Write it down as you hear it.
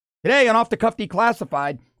Today on Off the Cuff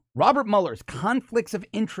Declassified, Robert Mueller's conflicts of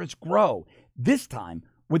interest grow, this time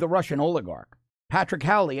with a Russian oligarch. Patrick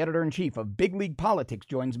Howley, editor-in-chief of Big League Politics,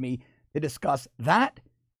 joins me to discuss that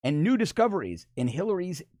and new discoveries in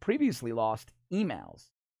Hillary's previously lost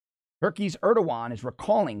emails. Turkey's Erdogan is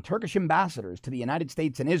recalling Turkish ambassadors to the United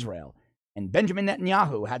States and Israel, and Benjamin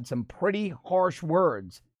Netanyahu had some pretty harsh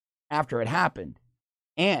words after it happened.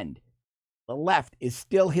 And the left is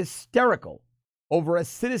still hysterical over a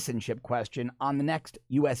citizenship question on the next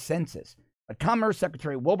U.S. Census. But Commerce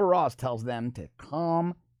Secretary Wilbur Ross tells them to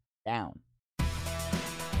calm down.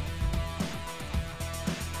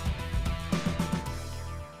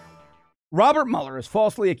 Robert Mueller is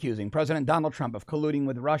falsely accusing President Donald Trump of colluding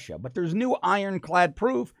with Russia, but there's new ironclad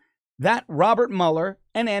proof that Robert Mueller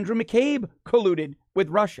and Andrew McCabe colluded with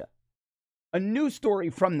Russia. A new story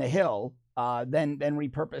from The Hill, then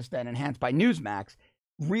repurposed and enhanced by Newsmax,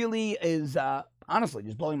 really is honestly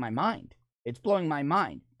just blowing my mind. It's blowing my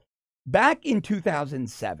mind. Back in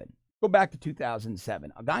 2007, go back to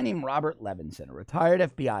 2007, a guy named Robert Levinson, a retired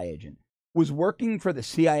FBI agent, was working for the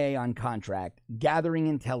CIA on contract, gathering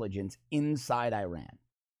intelligence inside Iran.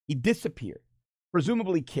 He disappeared,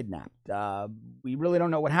 presumably kidnapped. We really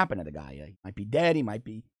don't know what happened to the guy. He might be dead. He might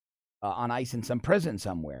be on ice in some prison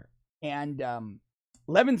somewhere. And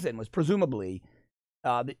Levinson was presumably,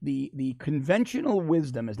 the conventional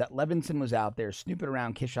wisdom is that Levinson was out there snooping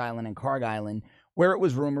around Kish Island and Karg Island, where it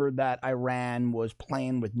was rumored that Iran was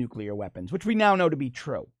playing with nuclear weapons, which we now know to be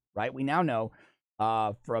true, right? We now know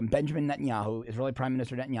from Benjamin Netanyahu, Israeli Prime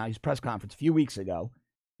Minister Netanyahu's press conference a few weeks ago,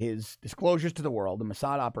 his disclosures to the world, the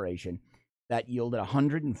Mossad operation that yielded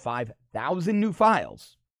 105,000 new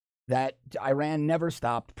files, that Iran never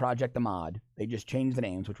stopped Project Ahmad. They just changed the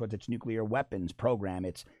names, which was its nuclear weapons program,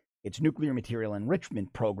 its nuclear material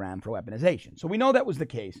enrichment program for weaponization. So we know that was the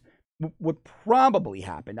case. What probably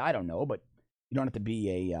happened, I don't know, but you don't have to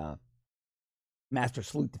be a master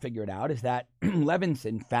sleuth to figure it out, is that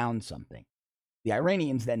Levinson found something. The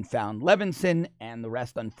Iranians then found Levinson, and the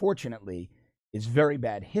rest, unfortunately, is very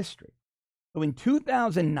bad history. So in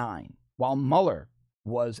 2009, while Mueller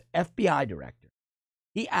was FBI director,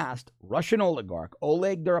 he asked Russian oligarch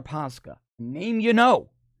Oleg Deripaska, a name you know,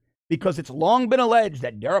 because it's long been alleged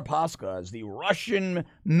that Deripaska is the Russian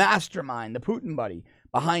mastermind, the Putin buddy,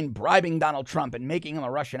 behind bribing Donald Trump and making him a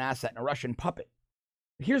Russian asset and a Russian puppet.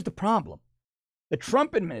 But here's the problem. The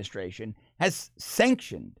Trump administration has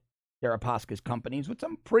sanctioned Deripaska's companies with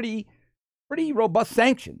some pretty robust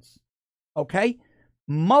sanctions. Okay?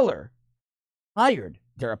 Mueller hired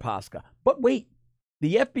Deripaska. But wait,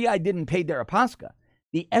 the FBI didn't pay Deripaska.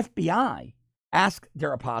 The FBI asked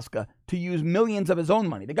Deripaska to use millions of his own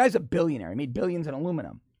money. The guy's a billionaire. He made billions in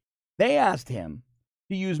aluminum. They asked him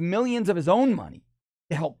to use millions of his own money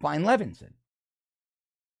to help find Levinson.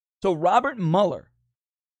 So Robert Mueller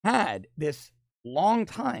had this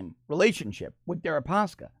long-time relationship with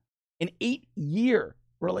Deripaska, an 8-year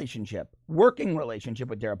relationship, working relationship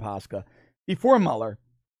with Deripaska, before Mueller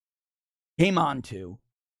came on to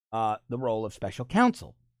the role of special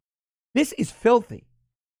counsel. This is filthy.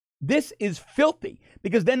 This is filthy,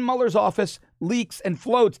 because then Mueller's office leaks and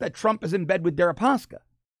floats that Trump is in bed with Deripaska,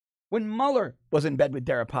 when Mueller was in bed with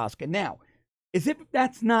Deripaska. Now, as if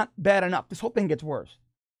that's not bad enough, this whole thing gets worse.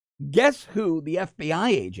 Guess who the FBI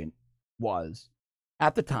agent was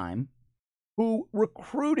at the time who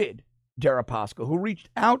recruited Deripaska, who reached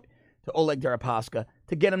out to Oleg Deripaska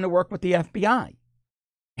to get him to work with the FBI?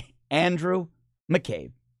 Andrew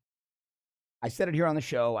McCabe. I said it here on the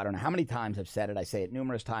show. I don't know how many times I've said it. I say it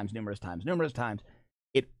numerous times.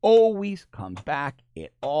 It always comes back.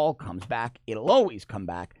 It all comes back. It'll always come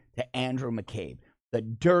back to Andrew McCabe, the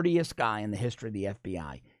dirtiest guy in the history of the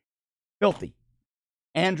FBI. Filthy.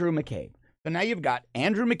 Andrew McCabe. So now you've got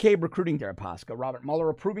Andrew McCabe recruiting Deripaska, Robert Mueller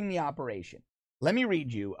approving the operation. Let me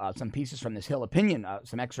read you some pieces from this Hill opinion,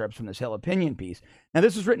 some excerpts from this Hill opinion piece. Now,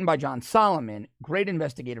 this was written by John Solomon, great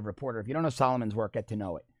investigative reporter. If you don't know Solomon's work, get to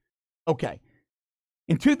know it. Okay.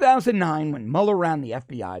 In 2009, when Mueller ran the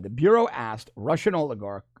FBI, the Bureau asked Russian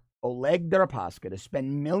oligarch Oleg Deripaska to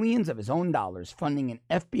spend millions of his own dollars funding an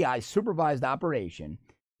FBI-supervised operation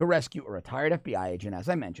to rescue a retired FBI agent, as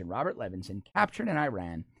I mentioned, Robert Levinson, captured in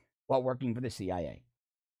Iran while working for the CIA.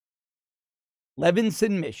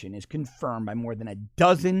 Levinson's mission is confirmed by more than a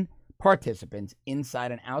dozen participants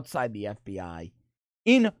inside and outside the FBI,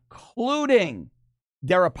 including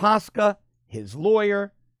Deripaska, his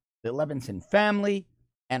lawyer, the Levinson family,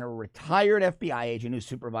 and a retired FBI agent who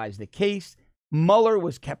supervised the case. Mueller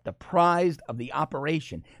was kept apprised of the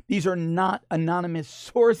operation. These are not anonymous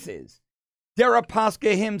sources.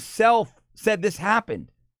 Deripaska himself said this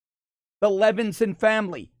happened. The Levinson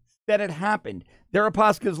family said it happened.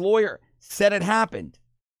 Deripaska's lawyer said it happened.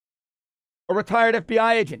 A retired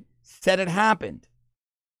FBI agent said it happened.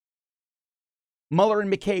 Mueller and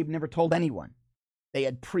McCabe never told anyone they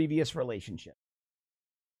had previous relationships.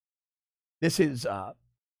 This is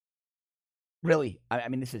really, I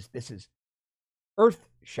mean, this is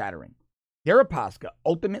earth-shattering. Deripaska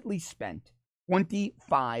ultimately spent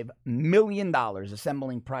 $25 million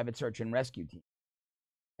assembling private search and rescue teams.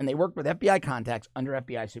 And they worked with FBI contacts under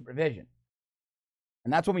FBI supervision.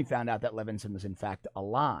 And that's when we found out that Levinson was, in fact,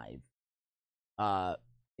 alive.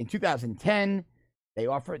 In 2010, the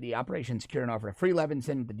operation secured and offered a free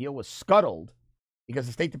Levinson. The deal was scuttled because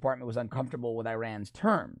the State Department was uncomfortable with Iran's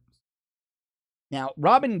terms. Now,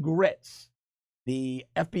 Robin Gritz, the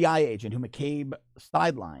FBI agent who McCabe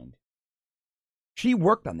sidelined, she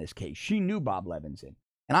worked on this case. She knew Bob Levinson.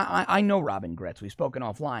 And I know Robin Gritz. We've spoken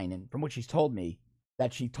offline, and from what she's told me,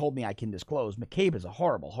 that she told me I can disclose, McCabe is a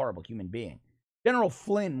horrible, horrible human being. General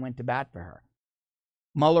Flynn went to bat for her.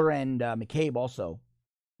 Mueller and McCabe also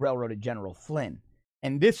railroaded General Flynn.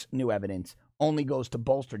 And this new evidence only goes to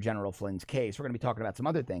bolster General Flynn's case. We're going to be talking about some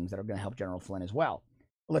other things that are going to help General Flynn as well.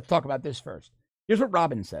 But let's talk about this first. Here's what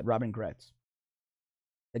Robin said, Robin Gritz.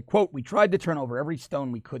 Said, quote, "We tried to turn over every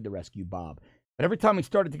stone we could to rescue Bob. But every time we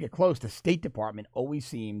started to get close, the State Department always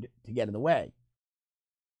seemed to get in the way.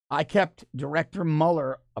 I kept Director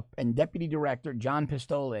Mueller and Deputy Director John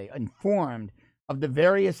Pistole informed of the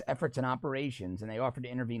various efforts and operations, and they offered to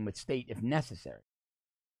intervene with state if necessary."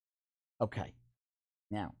 Okay.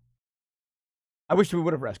 Now, I wish we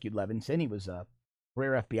would have rescued Levinson. He was a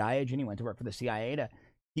career FBI agent. He went to work for the CIA to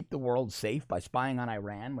keep the world safe by spying on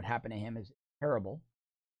Iran. What happened to him is terrible.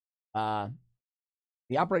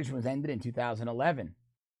 The operation was ended in 2011,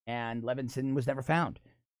 and Levinson was never found.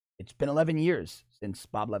 It's been 11 years since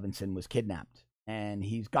Bob Levinson was kidnapped, and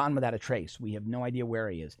he's gone without a trace. We have no idea where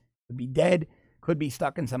he is. Could be dead, could be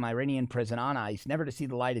stuck in some Iranian prison on ice, never to see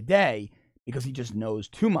the light of day because he just knows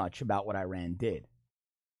too much about what Iran did.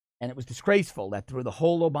 And it was disgraceful that through the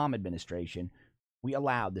whole Obama administration, we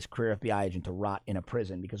allowed this career FBI agent to rot in a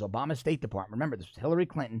prison because Obama's State Department, remember, this was Hillary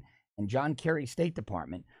Clinton and John Kerry's State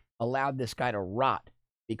Department, allowed this guy to rot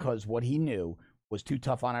because what he knew was too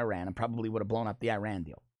tough on Iran and probably would have blown up the Iran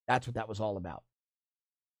deal. That's what that was all about.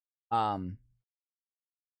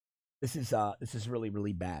 This is really,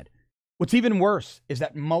 really bad. What's even worse is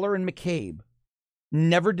that Mueller and McCabe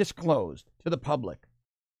never disclosed to the public,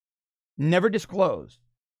 never disclosed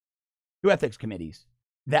to ethics committees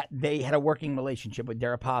that they had a working relationship with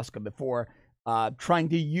Deripaska before trying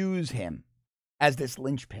to use him as this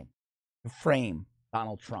linchpin to frame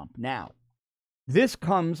Donald Trump. Now, this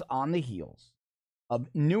comes on the heels of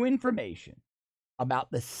new information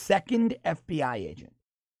about the second FBI agent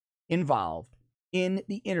involved in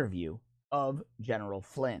the interview of General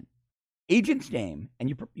Flynn. Agent's name, and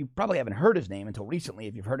you probably haven't heard his name until recently,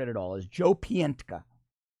 if you've heard it at all, is Joe Pientka.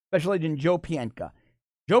 Special Agent Joe Pientka.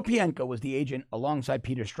 Joe Pientka was the agent alongside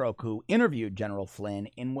Peter Strzok who interviewed General Flynn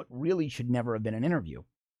in what really should never have been an interview.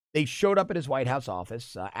 They showed up at his White House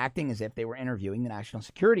office acting as if they were interviewing the National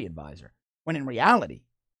Security Advisor, when in reality,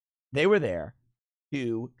 they were there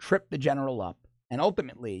to trip the general up and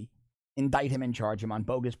ultimately indict him and charge him on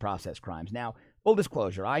bogus process crimes. Now, full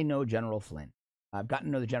disclosure, I know General Flynn. I've gotten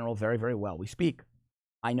to know the general very, very well. We speak.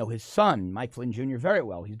 I know his son, Mike Flynn Jr., very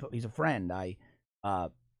well. He's a friend. I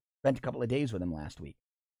spent a couple of days with him last week.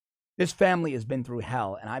 This family has been through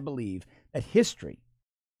hell, and I believe that history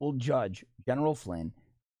will judge General Flynn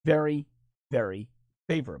very, very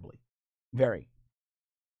favorably. Very.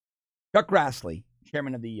 Chuck Grassley,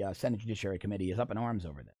 chairman of the Senate Judiciary Committee, is up in arms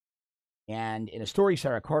over this. And in a story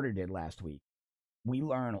Sarah Carter did last week, we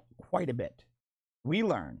learn quite a bit. We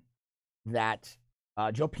learn that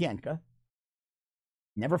Joe Pientka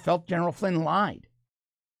never felt General Flynn lied.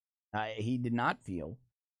 He did not feel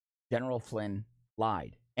General Flynn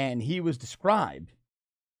lied. And he was described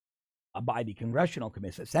by the Congressional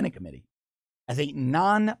Senate Committee as a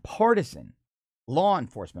nonpartisan law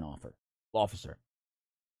enforcement officer.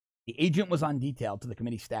 The agent was on detail to the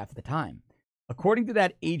committee staff at the time. According to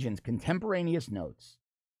that agent's contemporaneous notes,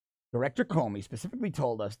 Director Comey specifically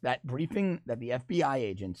told us that briefing that the FBI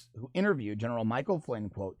agents who interviewed General Michael Flynn,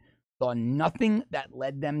 quote, saw nothing that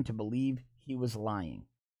led them to believe he was lying.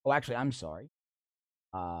 Oh, actually, I'm sorry.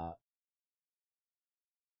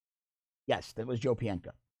 Yes, that was Joe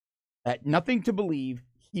Pientka. Nothing to believe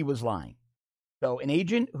he was lying. So an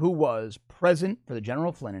agent who was present for the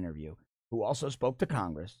General Flynn interview, who also spoke to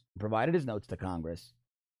Congress, provided his notes to Congress,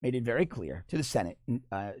 made it very clear to the Senate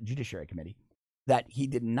Judiciary Committee that he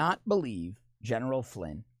did not believe General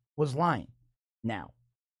Flynn was lying. Now,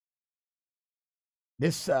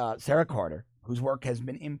 This Sarah Carter, whose work has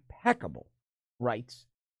been impeccable, writes,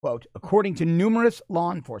 quote, according to numerous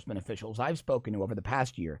law enforcement officials I've spoken to over the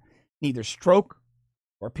past year, neither Strzok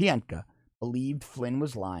or Piętka believed Flynn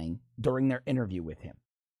was lying during their interview with him.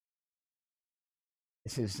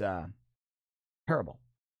 This is terrible.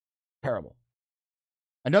 Terrible.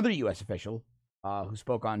 Another U.S. official who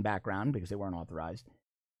spoke on background because they weren't authorized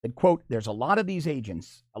said, quote, there's a lot these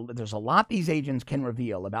agents can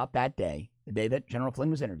reveal about that day, the day that General Flynn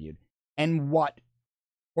was interviewed, and what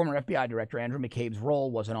former FBI Director Andrew McCabe's role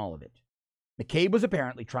was in all of it. McCabe was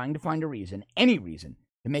apparently trying to find a reason, any reason,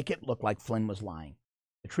 to make it look like Flynn was lying.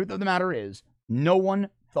 The truth of the matter is, no one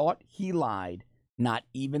thought he lied, not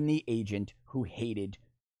even the agent who hated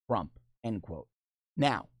Trump, end quote.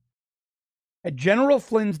 Now, General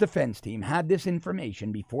Flynn's defense team had this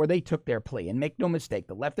information before they took their plea. And make no mistake,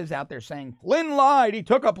 the left is out there saying, Flynn lied, he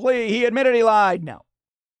took a plea, he admitted he lied. No.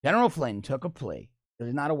 General Flynn took a plea because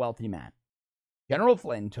he's not a wealthy man. General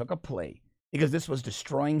Flynn took a plea because this was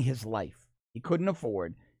destroying his life. He couldn't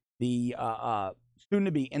afford the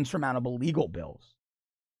soon-to-be insurmountable legal bills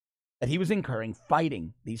that he was incurring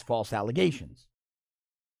fighting these false allegations.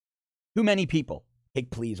 Too many people take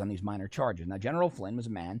pleas on these minor charges. Now, General Flynn was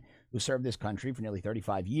a man who served this country for nearly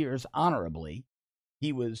 35 years honorably.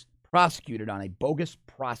 He was prosecuted on a bogus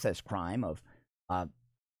process crime of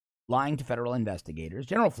lying to federal investigators.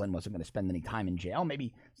 General Flynn wasn't going to spend any time in jail,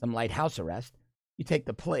 maybe some light house arrest. You take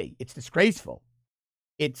the plea. It's disgraceful.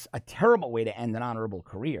 It's a terrible way to end an honorable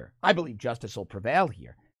career. I believe justice will prevail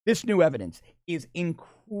here. This new evidence is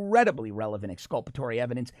incredibly relevant exculpatory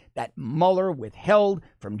evidence that Mueller withheld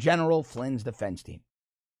from General Flynn's defense team.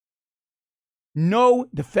 No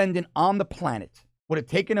defendant on the planet would have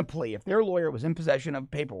taken a plea if their lawyer was in possession of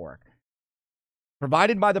paperwork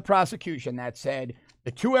provided by the prosecution that said,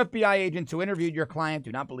 the two FBI agents who interviewed your client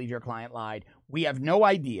do not believe your client lied. We have no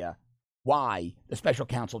idea why the special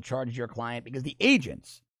counsel charged your client, because the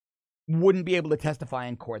agents wouldn't be able to testify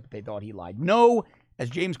in court that they thought he lied. No, as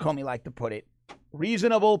James Comey liked to put it,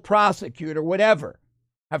 reasonable prosecutor would ever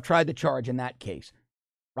have tried to charge in that case.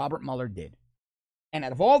 Robert Mueller did. And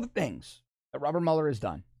out of all the things that Robert Mueller has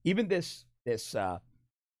done, even this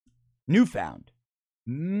newfound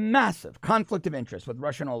massive conflict of interest with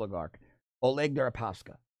Russian oligarch Oleg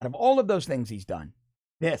Deripaska, out of all of those things he's done,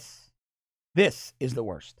 this is the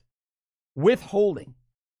worst. Withholding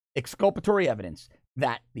exculpatory evidence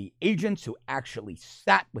that the agents who actually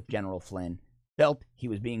sat with General Flynn felt he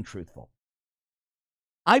was being truthful.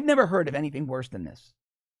 I've never heard of anything worse than this.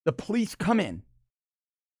 The police come in.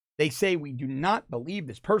 They say, we do not believe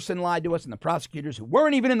this person lied to us, and the prosecutors, who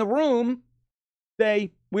weren't even in the room,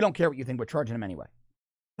 say, we don't care what you think, we're charging him anyway.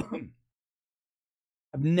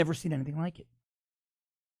 I've never seen anything like it.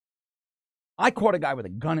 I caught a guy with a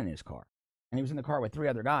gun in his car, and he was in the car with 3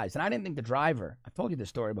 other guys, and I didn't think the driver, I've told you this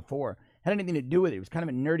story before, had anything to do with it. He was kind of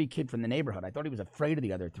a nerdy kid from the neighborhood. I thought he was afraid of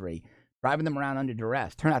the other 3, driving them around under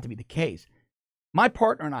duress. Turned out to be the case. My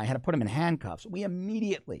partner and I had to put him in handcuffs. We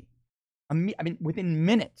immediately, within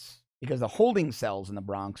minutes, because the holding cells in the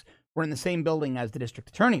Bronx were in the same building as the district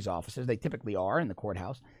attorney's offices. They typically are in the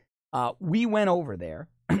courthouse. We went over there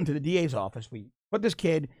to the DA's office. We put this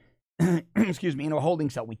kid, into a holding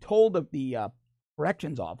cell. We told the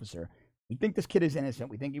corrections officer, we think this kid is innocent.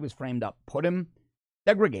 We think he was framed up. Put him,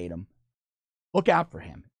 segregate him, look out for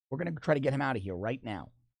him. We're going to try to get him out of here right now.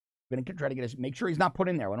 We're going to try to make sure he's not put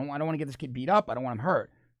in there. I don't want to get this kid beat up. I don't want him hurt.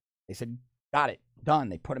 They said, got it, done.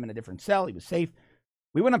 They put him in a different cell. He was safe.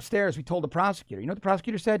 We went upstairs. We told the prosecutor. You know what the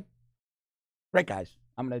prosecutor said? Great, guys.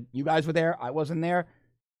 You guys were there. I wasn't there.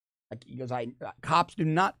 He goes, cops do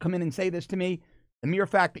not come in and say this to me. The mere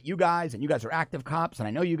fact that you guys are active cops, and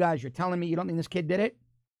I know you guys, you're telling me you don't think this kid did it?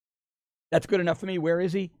 That's good enough for me. Where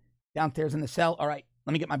is he? Downstairs in the cell. All right,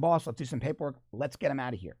 let me get my boss. Let's do some paperwork. Let's get him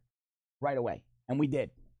out of here right away. And we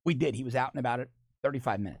did. We did. He was out in about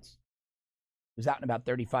 35 minutes. He was out in about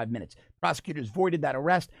 35 minutes. Prosecutors voided that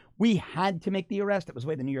arrest. We had to make the arrest. It was the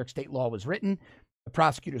way the New York state law was written. The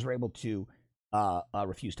prosecutors were able to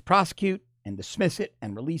refuse to prosecute and dismiss it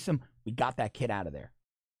and release him. We got that kid out of there.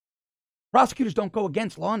 Prosecutors don't go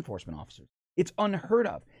against law enforcement officers. It's unheard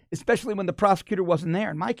of, especially when the prosecutor wasn't there.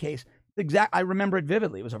 In my case, I remember it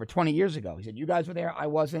vividly. It was over 20 years ago. He said, you guys were there. I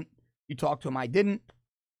wasn't. You talked to him. I didn't.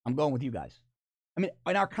 I'm going with you guys. In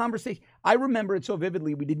our conversation, I remember it so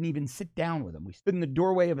vividly, we didn't even sit down with him. We stood in the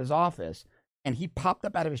doorway of his office, and he popped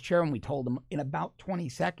up out of his chair, and we told him in about 20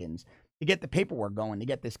 seconds to get the paperwork going, to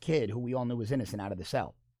get this kid, who we all knew was innocent, out of the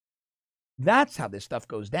cell. That's how this stuff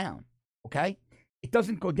goes down, okay? It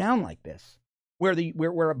doesn't go down like this, where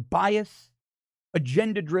a biased,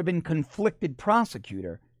 agenda-driven, conflicted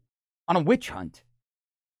prosecutor on a witch hunt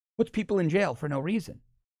puts people in jail for no reason.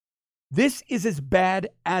 This is as bad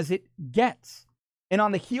as it gets. And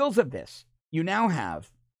on the heels of this, you now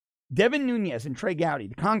have Devin Nunes and Trey Gowdy,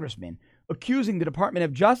 the congressman, accusing the Department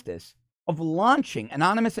of Justice of launching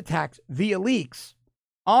anonymous attacks via leaks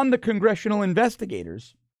on the congressional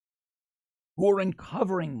investigators who are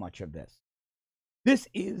uncovering much of this. This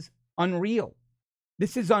is unreal.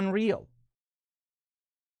 This is unreal.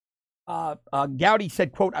 Gowdy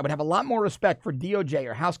said, quote, "I would have a lot more respect for DOJ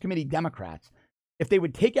or House Committee Democrats if they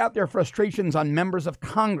would take out their frustrations on members of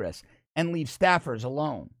Congress and leave staffers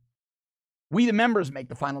alone. We, the members, make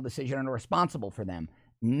the final decision and are responsible for them,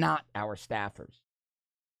 not our staffers.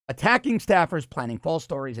 Attacking staffers, planning false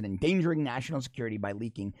stories, and endangering national security by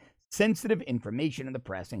leaking sensitive information in the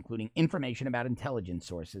press, including information about intelligence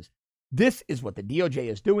sources. This is what the DOJ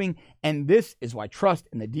is doing, and this is why trust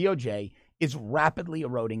in the DOJ is rapidly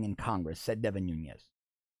eroding in Congress," said Devin Nunes.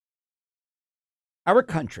 Our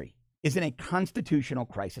country is in a constitutional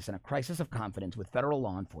crisis and a crisis of confidence with federal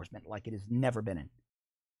law enforcement like it has never been in.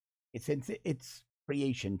 It's since its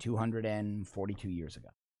creation 242 years ago.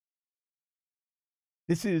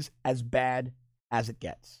 This is as bad as it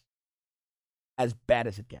gets. As bad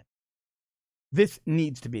as it gets. This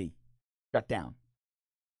needs to be shut down.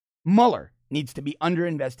 Mueller needs to be under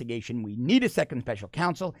investigation. We need a second special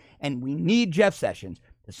counsel, and we need Jeff Sessions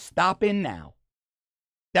to step in now,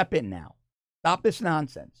 stop this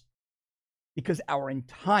nonsense, because our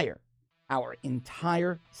entire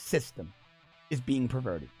system is being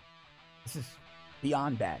perverted. This is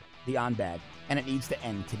beyond bad, and it needs to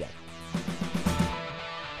end today.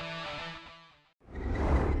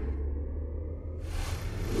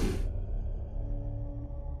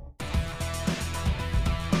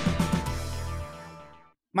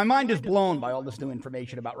 My mind is blown by all this new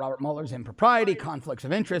information about Robert Mueller's impropriety, conflicts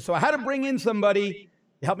of interest, so I had to bring in somebody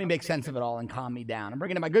to help me make sense of it all and calm me down. I'm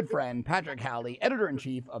bringing in my good friend, Patrick Howley,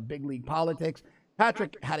 editor-in-chief of Big League Politics.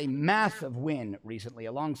 Patrick had a massive win recently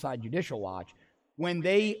alongside Judicial Watch when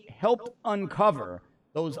they helped uncover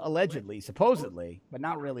those allegedly, supposedly, but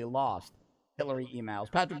not really lost Hillary emails.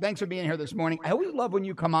 Patrick, thanks for being here this morning. I always love when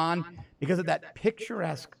you come on because of that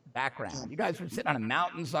picturesque background. You guys are sitting on a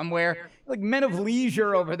mountain somewhere, like men of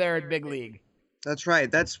leisure over there at Big League. That's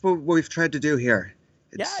right. That's what we've tried to do here.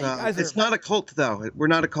 It's not a cult, though. We're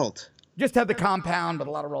not a cult. Just have the compound with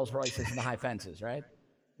a lot of Rolls Royces and the high fences, right?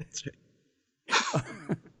 That's right.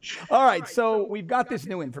 All right, so we've got this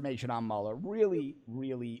new information on Mueller. Really,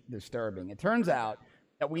 really disturbing. It turns out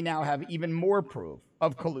that we now have even more proof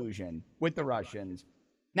of collusion with the Russians,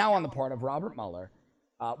 now on the part of Robert Mueller,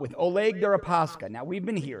 with Oleg Deripaska. Now, we've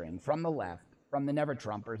been hearing from the left, from the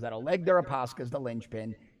Never-Trumpers, that Oleg Deripaska is the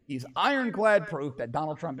linchpin. He's ironclad proof that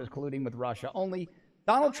Donald Trump is colluding with Russia. Only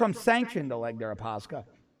Donald Trump sanctioned Oleg Deripaska.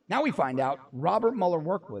 Now we find out Robert Mueller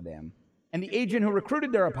worked with him. And the agent who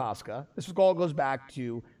recruited Deripaska, this all goes back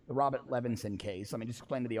to the Robert Levinson case. Let me just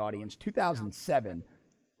explain to the audience. 2007,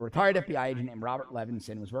 a retired FBI agent named Robert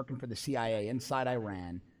Levinson was working for the CIA inside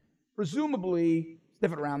Iran, presumably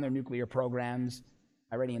sniffing around their nuclear programs.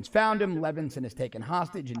 Iranians found him. Levinson is taken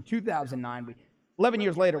hostage in 2009. 11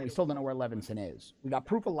 years later, we still don't know where Levinson is. We got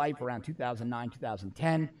proof of life around 2009,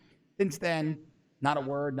 2010. Since then, not a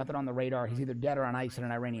word, nothing on the radar. He's either dead or on ice in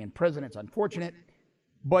an Iranian prison. It's unfortunate.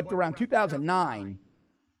 But around 2009,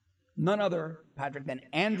 none other, Patrick, than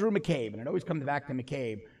Andrew McCabe, and it always comes back to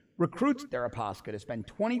McCabe, recruits Deripaska to spend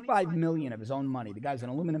 $25 million of his own money. The guy's an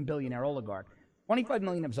aluminum billionaire oligarch. $25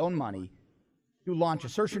 million of his own money to launch a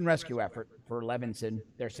search and rescue effort for Levinson.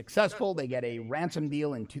 They're successful. They get a ransom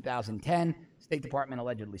deal in 2010. State Department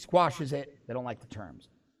allegedly squashes it. They don't like the terms.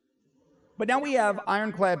 But now we have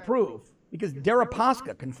ironclad proof because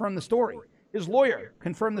Deripaska confirmed the story. His lawyer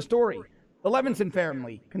confirmed the story. The Levinson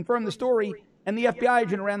family confirmed the story, and the FBI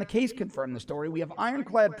agent around the case confirmed the story. We have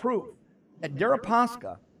ironclad proof that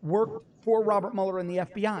Deripaska worked for Robert Mueller and the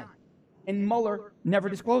FBI, and Mueller never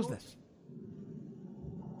disclosed this.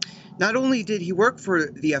 Not only did he work for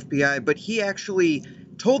the FBI, but he actually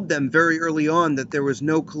told them very early on that there was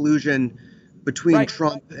no collusion between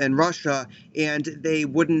Trump and Russia, and they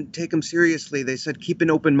wouldn't take him seriously. They said, keep an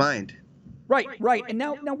open mind. Right. And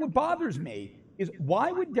now what bothers me is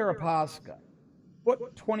why would Deripaska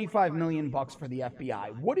put $25 million for the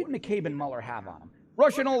FBI? What did McCabe and Mueller have on him?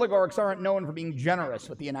 Russian oligarchs aren't known for being generous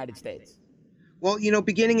with the United States. Well,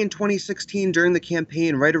 beginning in 2016, during the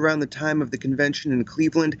campaign, right around the time of the convention in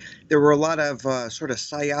Cleveland, there were a lot of sort of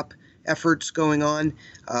PSYOP efforts going on,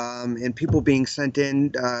 and people being sent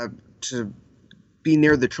in to be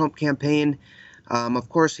near the Trump campaign. Of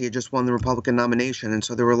course, he had just won the Republican nomination, and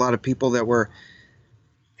so there were a lot of people that were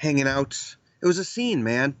hanging out. It was a scene,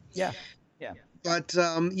 man. Yeah. But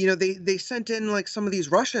they sent in like some of these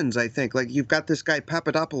Russians. I think like you've got this guy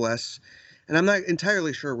Papadopoulos, and I'm not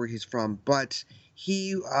entirely sure where he's from, but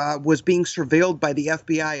he was being surveilled by the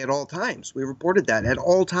FBI at all times. We reported that at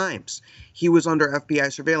all times he was under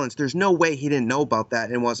FBI surveillance. There's no way he didn't know about that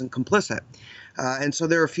and wasn't complicit. And so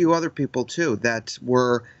there are a few other people too that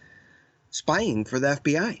were spying for the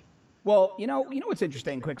FBI. Well, what's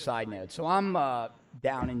interesting? Quick side note. So I'm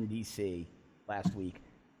down in D.C. last week,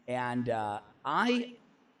 and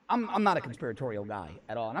I'm not a conspiratorial guy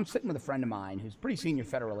at all. And I'm sitting with a friend of mine who's a pretty senior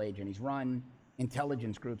federal agent. He's run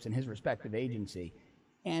intelligence groups in his respective agency,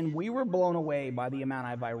 and we were blown away by the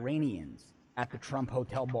amount of Iranians at the Trump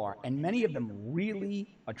Hotel bar, and many of them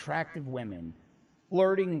really attractive women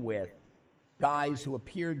flirting with guys who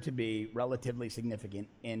appeared to be relatively significant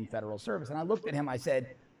in federal service. And I looked at him, I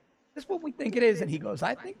said, "This is what we think it is." And he goes,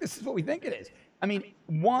 "I think this is what we think it is." I mean,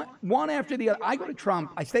 one after the other. I go to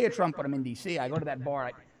Trump. I stay at Trump, but I'm in D.C. I go to that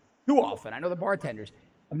bar too often. I know the bartenders.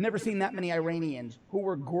 I've never seen that many Iranians who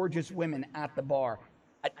were gorgeous women at the bar.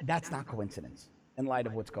 That's not coincidence in light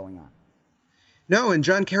of what's going on. No, and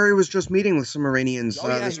John Kerry was just meeting with some Iranians. Oh,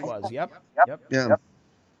 yeah, he was. Yep. Yeah.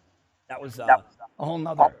 That was a whole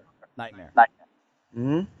nother nightmare.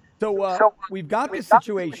 Mm-hmm. So we've got this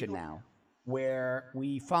situation now where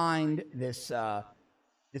we find this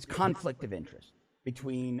conflict of interest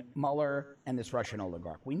between Mueller and this Russian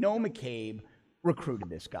oligarch. We know McCabe recruited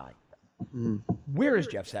this guy. Where is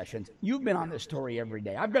Jeff Sessions? You've been on this story every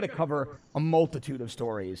day. I've got to cover a multitude of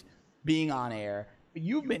stories being on air. But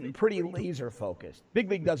you've been pretty laser focused.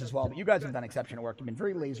 Big League does as well, but you guys have done exceptional work. You've been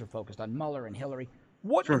very laser focused on Mueller and Hillary.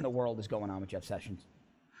 What in the world is going on with Jeff Sessions?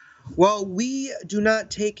 Well, we do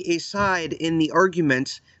not take a side in the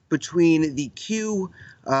argument between the Q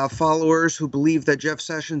followers who believe that Jeff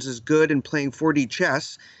Sessions is good in playing 4D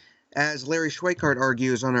chess, as Larry Schweikart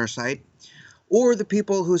argues on our site, or the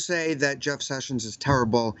people who say that Jeff Sessions is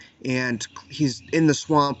terrible and he's in the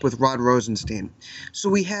swamp with Rod Rosenstein. So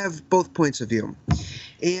we have both points of view.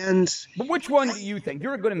 But which one do you think?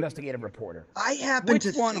 You're a good investigative reporter. Which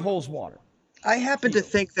one holds water? I happen to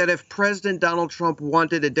think that if President Donald Trump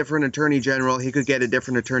wanted a different attorney general, he could get a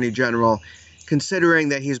different attorney general, considering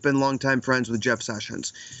that he's been longtime friends with Jeff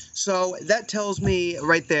Sessions. So that tells me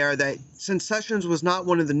right there that since Sessions was not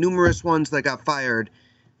one of the numerous ones that got fired,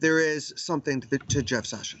 there is something to Jeff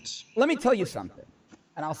Sessions. Let me tell you something,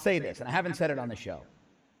 and I'll say this, and I haven't said it on the show.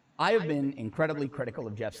 I have been incredibly critical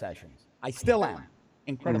of Jeff Sessions. I still am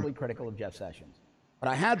incredibly critical of Jeff Sessions. But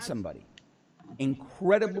I had somebody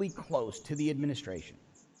incredibly close to the administration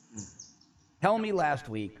tell me last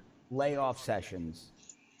week, lay off Sessions,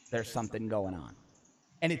 there's something going on.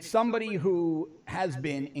 And it's somebody who has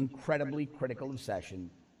been incredibly critical of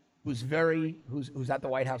Sessions, who's at the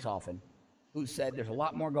White House often, who said there's a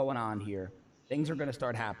lot more going on here. Things are going to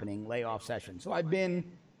start happening, lay off Sessions. So I've been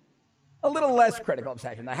a little less critical of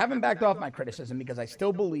Sessions. I haven't backed off my criticism because I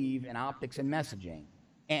still believe in optics and messaging.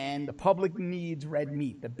 And the public needs red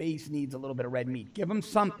meat. The base needs a little bit of red meat. Give them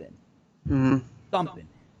something. Something.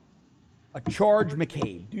 A charge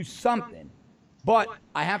McCabe. Do something. But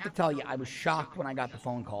I have to tell you, I was shocked when I got the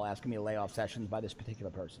phone call asking me to lay off Sessions by this particular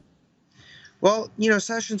person. Well,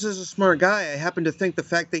 Sessions is a smart guy. I happen to think the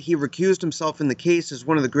fact that he recused himself in the case is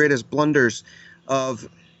one of the greatest blunders of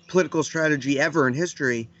political strategy ever in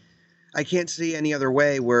history. I can't see any other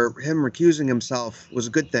way where him recusing himself was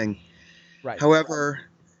a good thing. Right. However,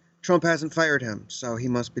 Trump hasn't fired him, so he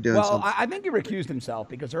must be doing something. Well, I think he recused himself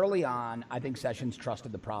because early on, I think Sessions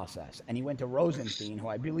trusted the process. And he went to Rosenstein, who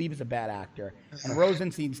I believe is a bad actor. And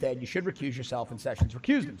Rosenstein said, you should recuse yourself, and Sessions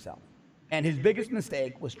recused himself. And his biggest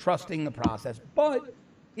mistake was trusting the process. But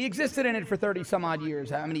he existed in it for 30-some-odd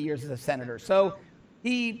years, how many years as a senator. So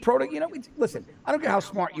listen, I don't care how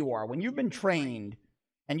smart you are. When you've been trained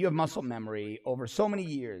and you have muscle memory over so many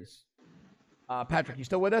years. Patrick, you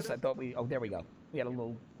still with us? There we go. We had a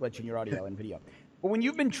little glitch in your audio and video. But when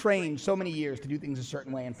you've been trained so many years to do things a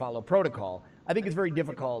certain way and follow protocol, I think it's very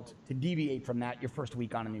difficult to deviate from that your first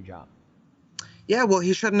week on a new job. Yeah, well,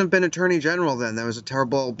 he shouldn't have been Attorney General then. That was a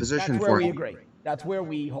terrible position for him. That's where we agree. That's where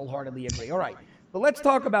we wholeheartedly agree. All right. But let's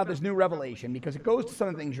talk about this new revelation because it goes to some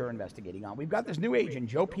of the things you're investigating on. We've got this new agent,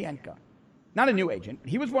 Joe Pientka. Not a new agent.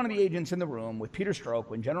 He was one of the agents in the room with Peter Strzok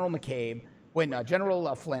when General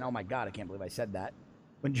Flynn, oh my God, I can't believe I said that.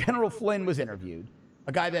 When General Flynn was interviewed,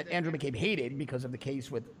 a guy that Andrew McCabe hated because of the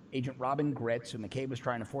case with Agent Robin Gritz, who McCabe was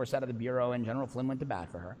trying to force out of the Bureau, and General Flynn went to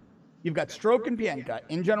bat for her. You've got Strzok and Pientka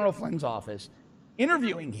in General Flynn's office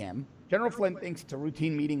interviewing him. General Flynn thinks it's a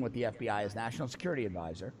routine meeting with the FBI as National Security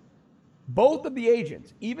Advisor. Both of the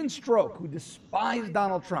agents, even Strzok, who despised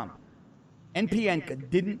Donald Trump, and Pientka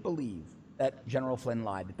didn't believe that General Flynn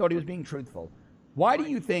lied. They thought he was being truthful. Why do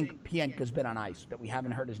you think Pienka's been on ice, that we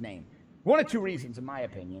haven't heard his name? One of two reasons, in my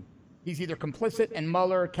opinion. He's either complicit and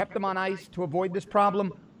Mueller kept him on ice to avoid this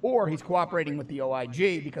problem, or he's cooperating with the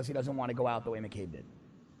OIG because he doesn't want to go out the way McCabe did.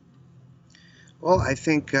 Well, I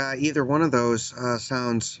think either one of those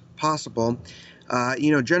sounds possible.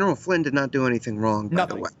 General Flynn did not do anything wrong, by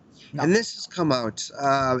the way. Nothing. And this has come out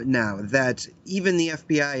now that even the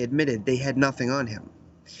FBI admitted they had nothing on him.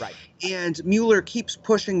 Right. And Mueller keeps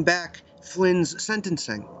pushing back Flynn's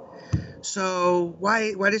sentencing. So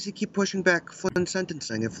why does he keep pushing back Flynn's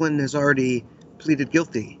sentencing if Flynn has already pleaded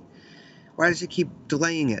guilty? Why does he keep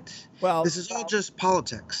delaying it? Well, this is all just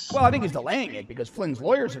politics. Well, I think he's delaying it because Flynn's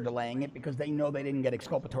lawyers are delaying it because they know they didn't get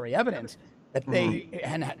exculpatory evidence. That they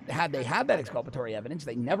had they had that exculpatory evidence,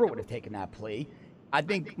 they never would have taken that plea. I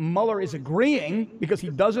think Mueller is agreeing because he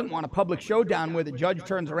doesn't want a public showdown where the judge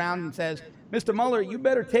turns around and says, Mr. Mueller, you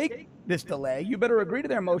better take this delay. You better agree to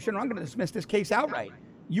their motion or I'm going to dismiss this case outright.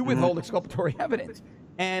 You withhold exculpatory evidence.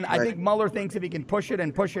 And I think Mueller thinks if he can push it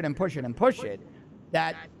and push it and push it and push it,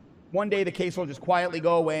 that one day the case will just quietly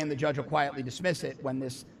go away and the judge will quietly dismiss it when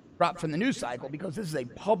this drops from the news cycle, because this is a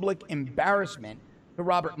public embarrassment to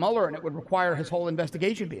Robert Mueller and it would require his whole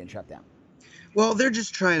investigation being shut down. Well, they're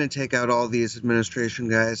just trying to take out all these administration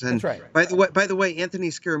guys. And that's right. By the way, Anthony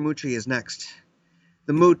Scaramucci is next.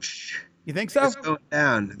 The mooch. You think so? Is going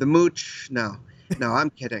down. The mooch. No, I'm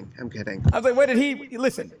kidding. I was like, wait, did he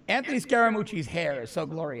listen? Anthony Scaramucci's hair is so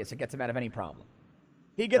glorious it gets him out of any problem.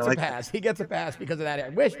 He gets a pass. He gets a pass because of that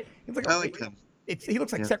hair. I like him. He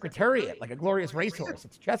looks like Secretariat, like a glorious racehorse.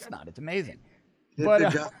 It's chestnut. It's amazing.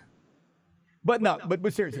 Good job.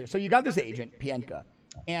 But seriously, so you got this agent, Pienka,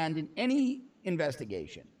 and in any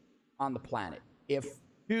investigation on the planet, if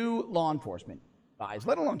two law enforcement guys,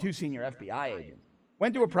 let alone two senior FBI agents,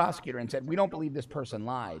 went to a prosecutor and said, we don't believe this person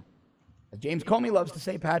lied, as James Comey loves to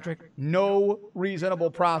say, Patrick, no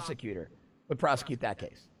reasonable prosecutor would prosecute that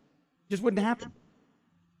case. It just wouldn't happen.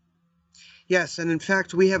 Yes, and in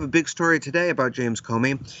fact, we have a big story today about James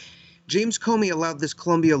Comey. James Comey allowed this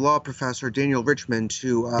Columbia law professor, Daniel Richman,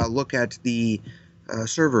 to look at the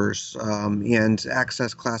servers and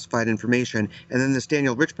access classified information. And then this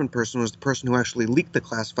Daniel Richman person was the person who actually leaked the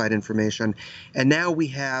classified information. And now we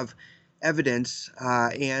have evidence,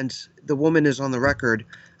 and the woman is on the record.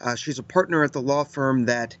 She's a partner at the law firm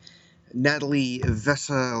that Natalie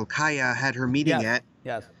Veselkaya had her meeting at.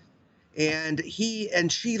 Yes. And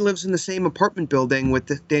she lives in the same apartment building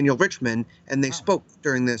with Daniel Richman, and they spoke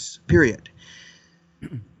during this period.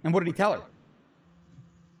 And what did he tell her?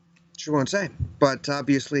 She won't say. But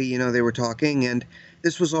obviously, they were talking, and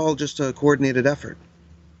this was all just a coordinated effort.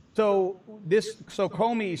 So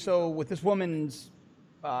Comey, with this woman's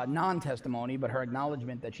non-testimony, but her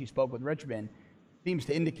acknowledgement that she spoke with Richman, seems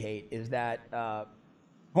to indicate is that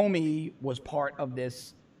Comey was part of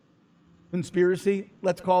this conspiracy,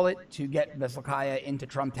 let's call it, to get Veselkaya into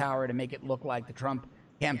Trump Tower to make it look like the Trump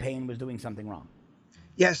campaign was doing something wrong.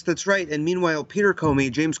 Yes, that's right. And meanwhile, Peter Comey,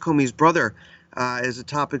 James Comey's brother, is a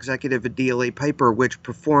top executive at DLA Piper, which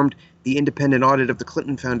performed the independent audit of the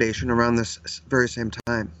Clinton Foundation around this very same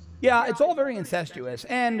time. Yeah, it's all very incestuous.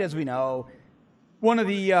 And as we know, one of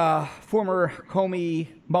the former Comey,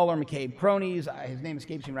 Mueller, McCabe cronies, his name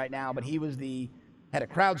escapes me right now, but he was the head of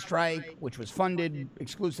CrowdStrike, which was funded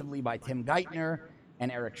exclusively by Tim Geithner and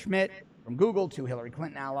Eric Schmidt from Google, two Hillary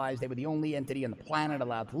Clinton allies. They were the only entity on the planet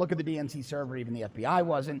allowed to look at the DNC server, even the FBI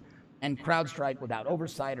wasn't. And CrowdStrike, without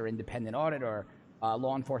oversight or independent audit or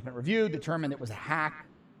law enforcement review, determined it was a hack,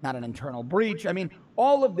 not an internal breach. I mean,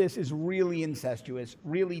 all of this is really incestuous,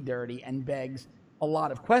 really dirty, and begs a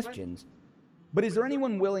lot of questions. But is there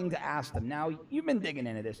anyone willing to ask them? Now, you've been digging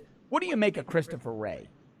into this. What do you make of Christopher Wray?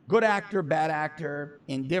 Good actor, bad actor,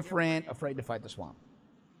 indifferent, afraid to fight the swamp?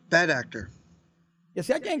 Bad actor. Yeah,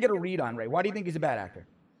 see, I can't get a read on Wray. Why do you think he's a bad actor?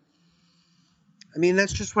 I mean,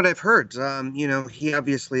 that's just what I've heard. He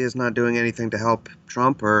obviously is not doing anything to help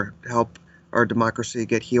Trump or help our democracy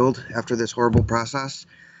get healed after this horrible process.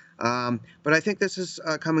 But I think this is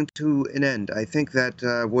coming to an end. I think that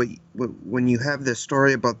when you have this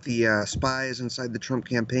story about the spies inside the Trump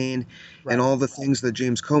campaign and all the things that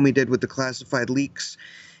James Comey did with the classified leaks,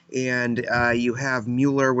 and you have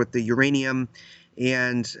Mueller with the uranium,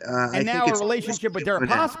 and now a relationship with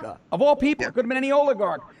Deripaska, of all people. It could have been any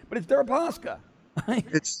oligarch, but it's Deripaska.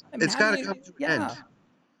 It's got to come to an end.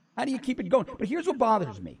 How do you keep it going? But here's what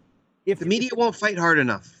bothers me. If the media won't fight hard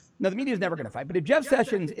enough. No, the media is never going to fight. But if Jeff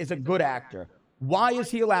Sessions is a good actor, why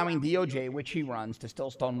is he allowing DOJ, which he runs, to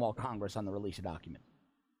still stonewall Congress on the release of documents?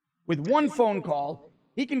 With one phone call,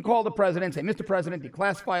 he can call the president and say, Mr. President,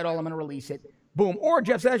 declassify it all, I'm going to release it. boom. Or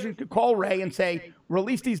Jeff Sessions could call Wray and say,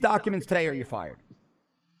 release these documents today or you're fired.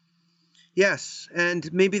 Yes,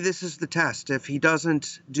 and maybe this is the test. If he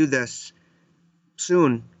doesn't do this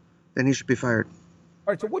soon, then he should be fired.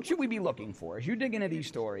 All right, so what should we be looking for? As you dig into these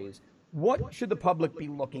stories, what should the public be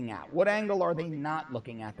looking at? What angle are they not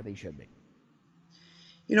looking at that they should be?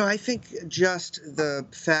 I think just the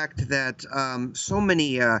fact that so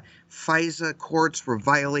many FISA courts were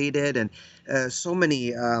violated and so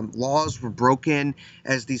many laws were broken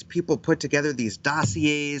as these people put together these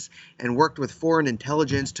dossiers and worked with foreign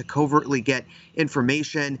intelligence to covertly get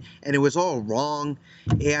information, and it was all wrong.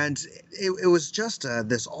 And it was just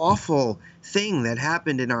this awful thing that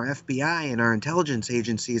happened in our FBI and our intelligence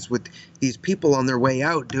agencies with these people on their way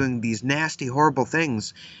out doing these nasty, horrible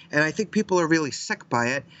things. And I think people are really sick by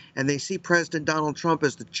it, and they see President Donald Trump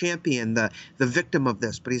as the champion, the victim of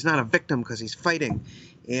this. But he's not a victim because he's fighting.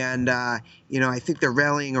 And, I think they're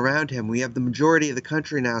rallying around him. We have the majority of the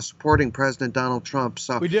country now supporting President Donald Trump.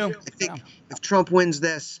 So we do. I think if Trump wins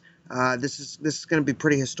this, this is going to be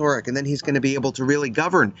pretty historic, and then he's going to be able to really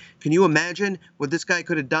govern. Can you imagine what this guy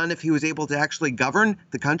could have done if he was able to actually govern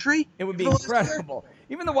the country? It would be incredible.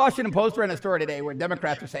 Even the Washington Post ran a story today where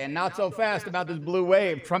Democrats are saying, not so fast about this blue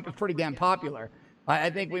wave. Trump is pretty damn popular. I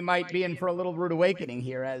think we might be in for a little rude awakening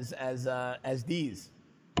here as these.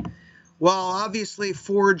 Well, obviously,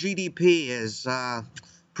 4 GDP is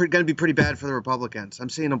going to be pretty bad for the Republicans. I'm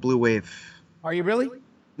seeing a blue wave. Are you really?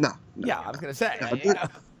 No. Yeah, I was going to say. No,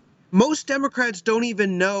 most Democrats don't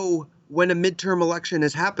even know when a midterm election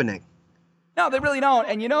is happening. No, they really don't.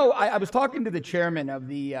 And, I was talking to the chairman of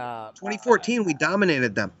the 2014, we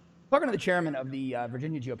dominated them. Talking to the chairman of the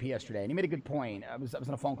Virginia GOP yesterday, and he made a good point. I was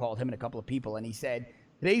on a phone call with him and a couple of people, and he said,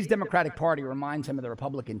 today's Democratic Party reminds him of the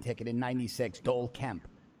Republican ticket in 96, Dole Kemp.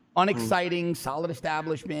 Unexciting, solid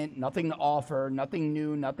establishment, nothing to offer, nothing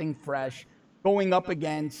new, nothing fresh, going up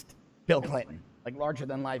against Bill Clinton, like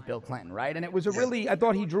larger-than-life Bill Clinton, right? And it was I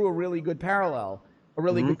thought he drew a really good parallel, a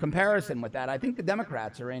really good comparison with that. I think the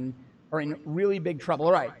Democrats are in really big trouble.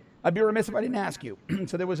 All right, I'd be remiss if I didn't ask you.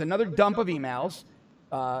 So there was another dump of emails,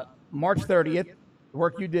 March 30th, the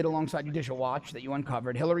work you did alongside Judicial Watch that you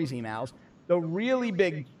uncovered, Hillary's emails. The really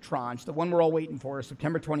big tranche, the one we're all waiting for, is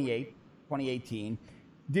September 28th, 2018.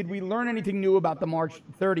 Did we learn anything new about the March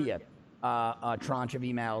 30th tranche of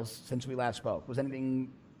emails since we last spoke? Was anything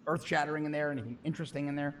earth-shattering in there, anything interesting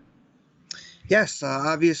in there? Yes,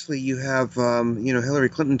 obviously you have, Hillary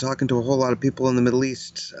Clinton talking to a whole lot of people in the Middle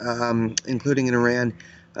East, including in Iran,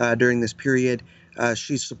 during this period.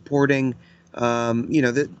 She's supporting,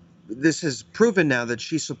 this is proven now that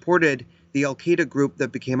she supported the Al-Qaeda group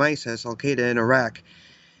that became ISIS, Al-Qaeda in Iraq.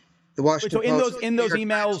 The Washington Post, in those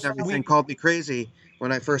emails, everything called me crazy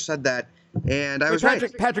when I first said that, and I was right.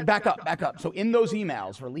 Patrick, back up. So in those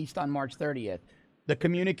emails released on March 30th, the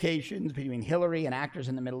communications between Hillary and actors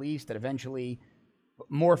in the Middle East that eventually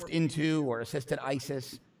morphed into or assisted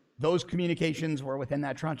ISIS, those communications were within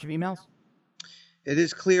that tranche of emails? It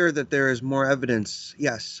is clear that there is more evidence,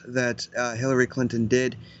 yes, that Hillary Clinton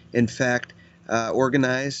did, in fact,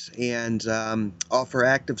 organize and offer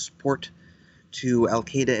active support to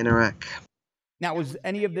Al-Qaeda in Iraq. Now, was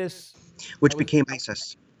any of this... Which became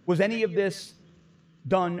ISIS. Was any of this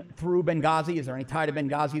done through Benghazi? Is there any tie to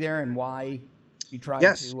Benghazi there, and why you tried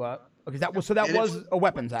to... because that was a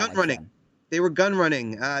weapons gun running. They were gun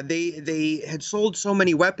running. They had sold so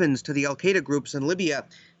many weapons to the Al-Qaeda groups in Libya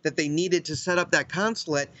that they needed to set up that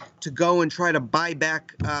consulate to go and try to buy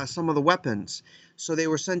back some of the weapons. So they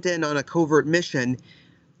were sent in on a covert mission,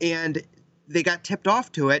 and they got tipped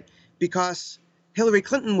off to it because Hillary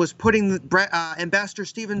Clinton was putting Ambassador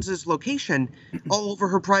Stevens' location all over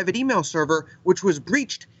her private email server, which was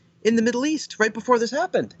breached in the Middle East right before this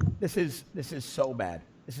happened. This is so bad.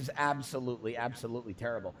 This is absolutely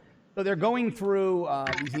terrible. So they're going through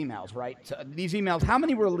these emails, right? So these emails, how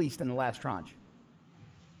many were released in the last tranche?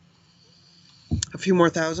 A few more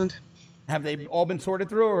thousand. Have they all been sorted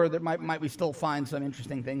through, or might we still find some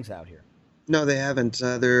interesting things out here? No, they haven't.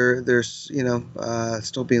 They're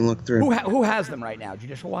still being looked through. Who has them right now?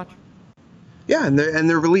 Judicial Watch? Yeah, and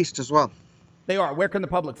they're released as well. They are. Where can the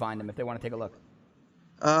public find them if they want to take a look?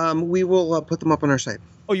 We will put them up on our site.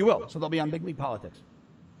 Oh, you will? So they'll be on Big League Politics?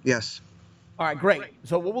 Yes. All right, great.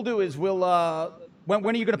 So what we'll do is when are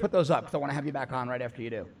you going to put those up? Because I want to have you back on right after you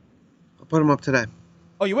do. I'll put them up today.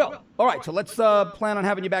 Oh, you will? All right, so let's plan on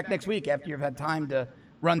having you back next week after you've had time to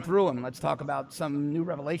run through them, and let's talk about some new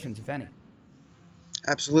revelations, if any.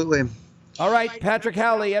 Absolutely. All right, Patrick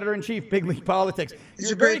Howley, Editor-in-Chief, Big League Politics.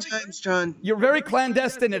 These are great times, John. You're very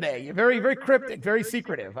clandestine today. You're very, very cryptic, very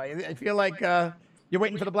secretive. I feel like You're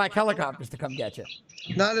waiting for the black helicopters to come get you.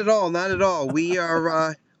 Not at all. Not at all. We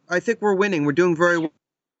are. I think we're winning. We're doing very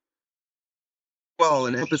well,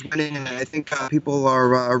 and Trump is winning, and I think people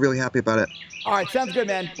are really happy about it. All right, sounds good,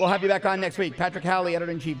 man. We'll have you back on next week. Patrick Howley,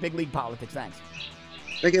 editor-in-chief, Big League Politics. Thanks.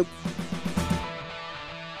 Thank you.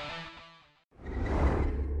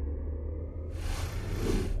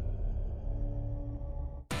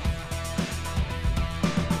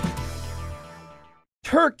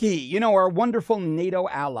 Turkey, our wonderful NATO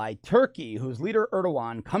ally, Turkey, whose leader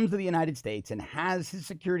Erdogan comes to the United States and has his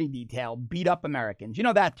security detail beat up Americans. You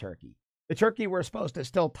know that Turkey. The Turkey we're supposed to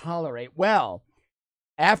still tolerate. Well,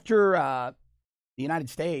 after the United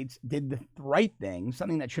States did the right thing,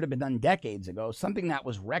 something that should have been done decades ago, something that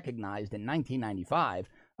was recognized in 1995.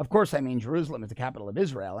 Of course, I mean Jerusalem is the capital of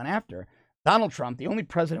Israel. And after, Donald Trump, the only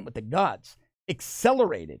president with the guts,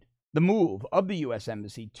 accelerated the move of the U.S.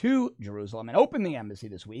 Embassy to Jerusalem and opened the embassy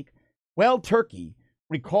this week. Well, Turkey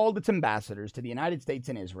recalled its ambassadors to the United States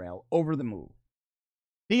and Israel over the move.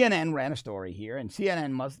 CNN ran a story here, and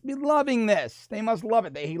CNN must be loving this. They must love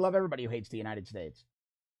it. They love everybody who hates the United States.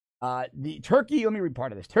 Turkey, let me read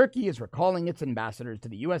part of this. Turkey is recalling its ambassadors to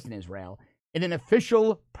the U.S. and Israel in an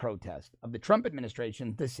official protest of the Trump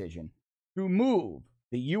administration's decision to move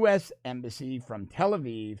the U.S. Embassy from Tel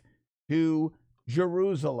Aviv to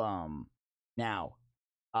Jerusalem. Now,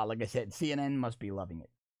 like I said, CNN must be loving it.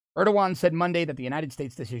 Erdogan said Monday that the United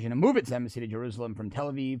States' decision to move its embassy to Jerusalem from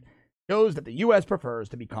Tel Aviv shows that the U.S. prefers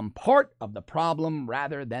to become part of the problem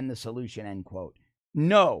rather than the solution, end quote.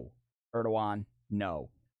 No, Erdogan, no.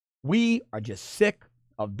 We are just sick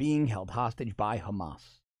of being held hostage by Hamas.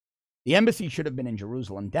 The embassy should have been in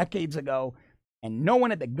Jerusalem decades ago, and no one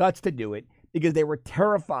had the guts to do it because they were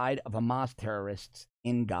terrified of Hamas terrorists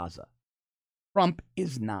in Gaza. Trump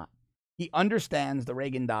is not. He understands the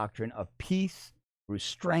Reagan doctrine of peace through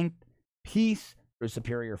strength, peace through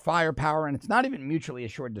superior firepower, and it's not even mutually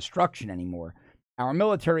assured destruction anymore. Our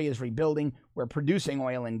military is rebuilding. We're producing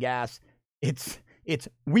oil and gas. It's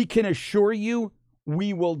we can assure you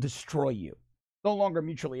we will destroy you. No longer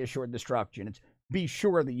mutually assured destruction. It's be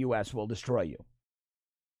sure the U.S. will destroy you.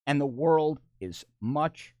 And the world is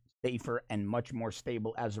much safer and much more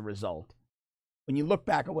stable as a result. When you look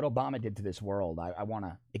back at what Obama did to this world,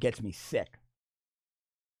 it gets me sick.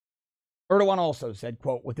 Erdogan also said,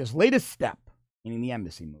 quote, with this latest step, meaning the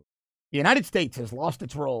embassy move, the United States has lost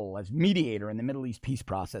its role as mediator in the Middle East peace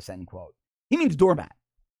process, end quote. He means doormat.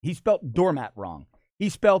 He spelt doormat wrong. He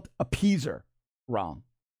spelt appeaser wrong.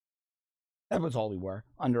 That was all we were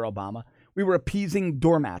under Obama. We were appeasing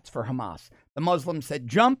doormats for Hamas. The Muslims said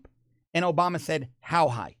jump, and Obama said how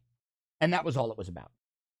high. And that was all it was about.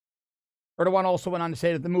 Erdogan also went on to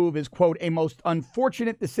say that the move is, quote, a most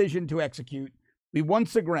unfortunate decision to execute. We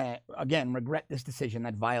once again regret this decision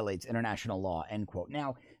that violates international law, end quote.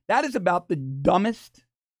 Now, that is about the dumbest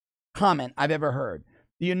comment I've ever heard.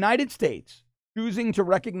 The United States choosing to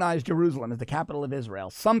recognize Jerusalem as the capital of Israel,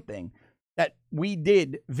 something that we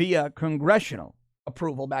did via congressional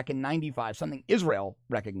approval back in 95, something Israel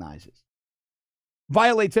recognizes,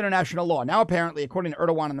 violates international law. Now, apparently, according to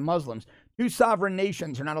Erdogan and the Muslims, two sovereign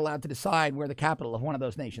nations are not allowed to decide where the capital of one of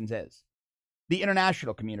those nations is. The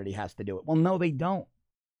international community has to do it. Well, no, they don't.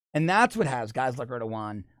 And that's what has guys like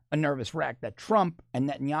Erdogan a nervous wreck, that Trump and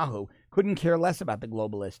Netanyahu couldn't care less about the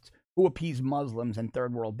globalists who appease Muslims and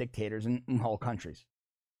third world dictators in whole countries.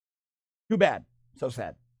 Too bad. So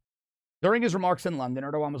sad. During his remarks in London,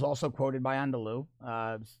 Erdogan was also quoted by Anadolu,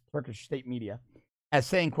 Turkish state media, as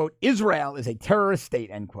saying, quote, Israel is a terrorist state,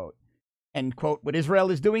 end quote. End quote. What Israel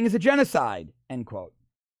is doing is a genocide, end quote.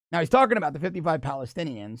 Now, he's talking about the 55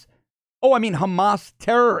 Palestinians. Hamas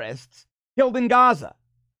terrorists killed in Gaza.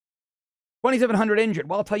 2,700 injured.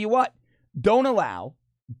 Well, I'll tell you what. Don't allow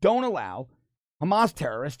Hamas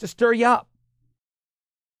terrorists to stir you up.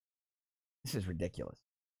 This is ridiculous.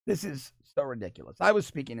 This is so ridiculous. I was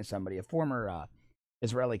speaking to somebody, a former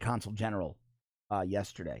Israeli consul general,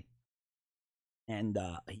 yesterday. And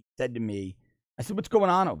he said to me, I said, what's going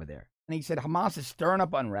on over there? And he said, Hamas is stirring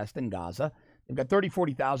up unrest in Gaza. They've got 30,000,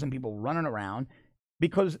 40,000 people running around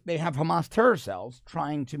because they have Hamas terror cells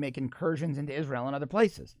trying to make incursions into Israel and other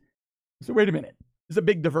places. I said, wait a minute. Is a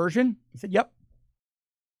big diversion? He said, yep.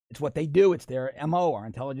 It's what they do. It's their MO. Our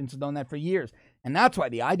intelligence has known that for years. And that's why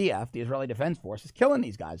the IDF, the Israeli Defense Force, is killing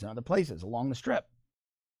these guys in other places along the strip.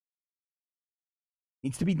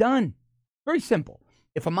 Needs to be done. Very simple.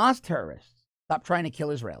 If Hamas terrorists stop trying to kill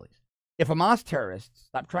Israelis, if Hamas terrorists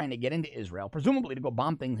stop trying to get into Israel, presumably to go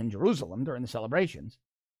bomb things in Jerusalem during the celebrations,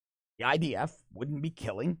 the IDF wouldn't be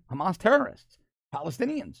killing Hamas terrorists.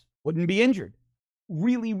 Palestinians wouldn't be injured.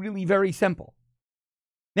 Really, really very simple.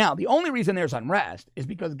 Now, the only reason there's unrest is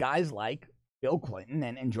because guys like Bill Clinton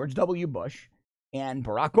and George W. Bush and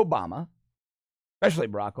Barack Obama, especially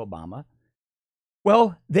Barack Obama,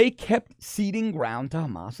 well, they kept ceding ground to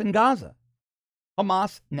Hamas in Gaza.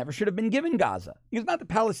 Hamas never should have been given Gaza. It's not the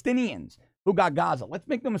Palestinians who got Gaza. Let's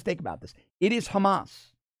make no mistake about this. It is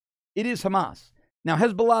Hamas. It is Hamas. Now,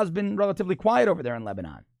 Hezbollah has been relatively quiet over there in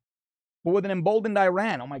Lebanon. But with an emboldened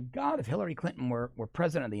Iran, oh my God, if Hillary Clinton were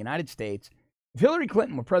president of the United States,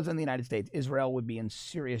 Israel would be in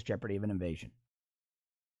serious jeopardy of an invasion,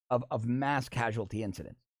 of mass casualty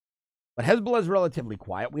incidents. But Hezbollah is relatively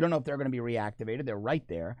quiet. We don't know if they're going to be reactivated. They're right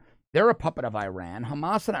there. They're a puppet of Iran.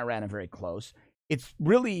 Hamas and Iran are very close. It's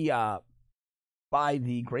really by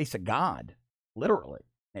the grace of God, literally,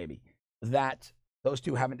 maybe, that those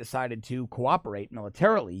two haven't decided to cooperate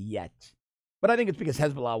militarily yet. But I think it's because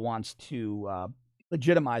Hezbollah wants to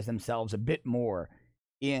legitimize themselves a bit more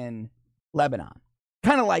in Lebanon.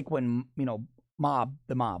 Kind of like when, the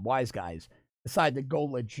mob, wise guys, decide to go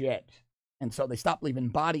legit. And so they stop leaving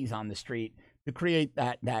bodies on the street to create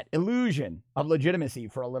that illusion of legitimacy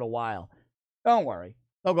for a little while. Don't worry.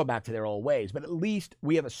 They'll go back to their old ways. But at least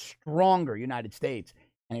we have a stronger United States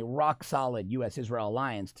and a rock-solid U.S.-Israel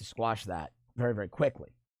alliance to squash that very, very quickly.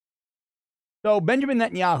 So Benjamin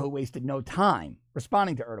Netanyahu wasted no time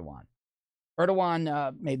responding to Erdogan.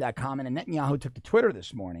 Erdogan made that comment, and Netanyahu took to Twitter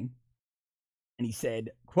this morning, and he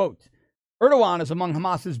said, quote, Erdogan is among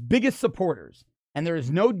Hamas's biggest supporters, and there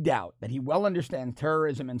is no doubt that he well understands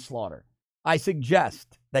terrorism and slaughter. I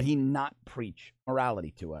suggest that he not preach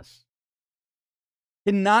morality to us.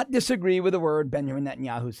 Cannot disagree with a word Benjamin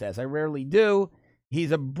Netanyahu says. I rarely do.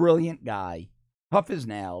 He's a brilliant guy, tough as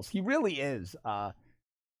nails. He really is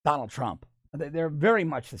Donald Trump. They're very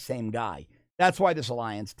much the same guy. That's why this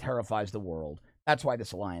alliance terrifies the world. That's why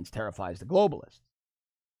this alliance terrifies the globalists.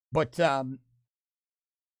 But I've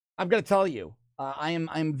got to tell you,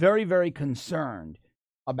 I'm very, very concerned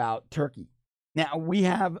about Turkey. Now, we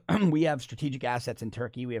have strategic assets in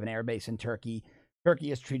Turkey. We have an air base in Turkey.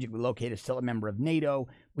 Turkey is strategically located, still a member of NATO.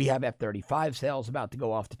 We have F-35 sales about to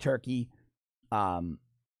go off to Turkey.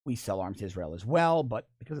 We sell arms to Israel as well, but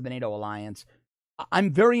because of the NATO alliance,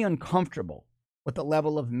 I'm very uncomfortable with the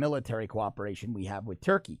level of military cooperation we have with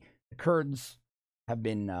Turkey. The Kurds have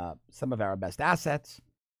been some of our best assets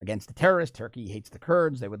against the terrorists. Turkey hates the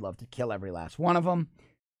Kurds. They would love to kill every last one of them.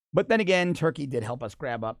 But then again, Turkey did help us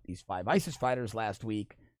grab up these 5 ISIS fighters last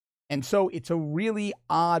week. And so it's a really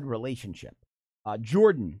odd relationship.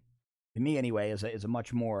 Jordan, to me anyway, is a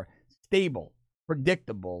much more stable,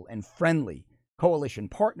 predictable, and friendly coalition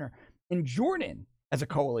partner. And Jordan, as a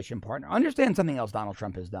coalition partner, understand something else Donald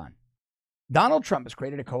Trump has done. Donald Trump has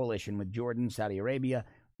created a coalition with Jordan, Saudi Arabia,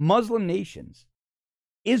 Muslim nations.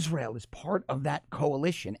 Israel is part of that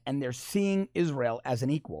coalition, and they're seeing Israel as an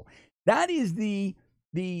equal. That is the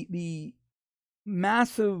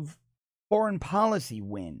massive foreign policy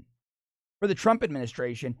win for the Trump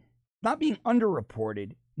administration. Not being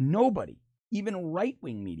underreported, nobody, even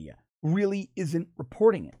right-wing media, really isn't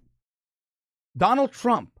reporting it. Donald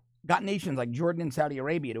Trump got nations like Jordan and Saudi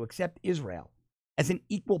Arabia to accept Israel as an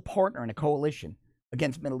equal partner in a coalition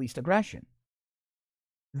against Middle East aggression.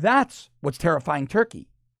 That's what's terrifying Turkey.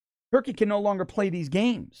 Turkey can no longer play these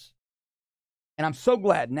games. And I'm so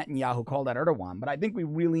glad Netanyahu called out Erdogan, but I think we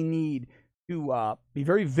really need to be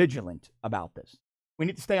very vigilant about this. We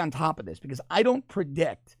need to stay on top of this because I don't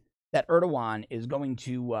predict that Erdogan is going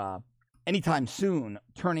to, anytime soon,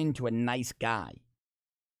 turn into a nice guy.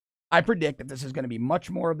 I predict that this is going to be much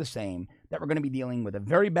more of the same, that we're going to be dealing with a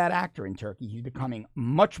very bad actor in Turkey. He's becoming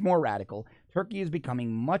much more radical. Turkey is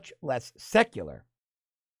becoming much less secular.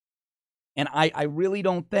 And I really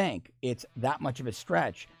don't think it's that much of a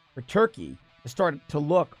stretch for Turkey to start to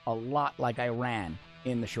look a lot like Iran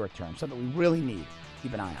in the short term, so that we really need to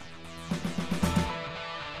keep an eye on.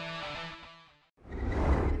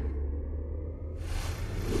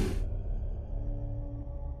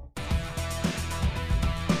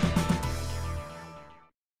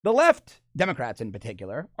 The left, Democrats in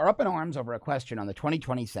particular, are up in arms over a question on the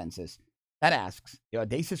 2020 census that asks the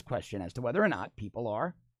audacious question as to whether or not people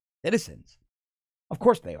are citizens. Of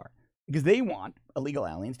course they are, because they want illegal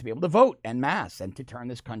aliens to be able to vote en masse and to turn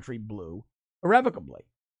this country blue irrevocably.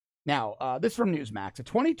 Now, this is from Newsmax. A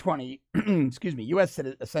 2020 U.S.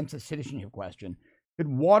 Census citizenship question could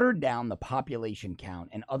water down the population count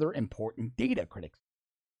and other important data, critics.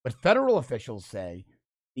 But federal officials say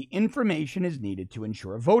the information is needed to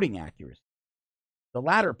ensure voting accuracy. The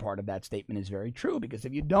latter part of that statement is very true, because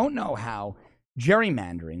if you don't know how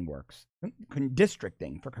gerrymandering works,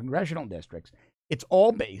 districting for congressional districts, it's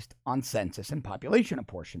all based on census and population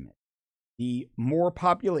apportionment. the more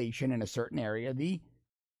population in a certain area, the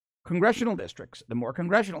congressional districts, the more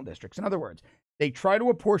congressional districts. In other words, they try to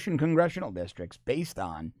apportion congressional districts based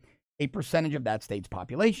on a percentage of that state's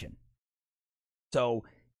population. So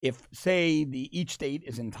if, say, each state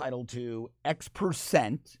is entitled to X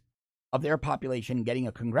percent of their population getting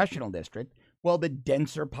a congressional district, well, the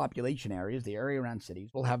denser population areas, the area around cities,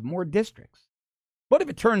 will have more districts. But if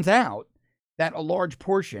it turns out that a large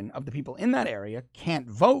portion of the people in that area can't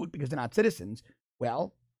vote because they're not citizens,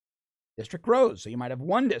 well, district grows. So you might have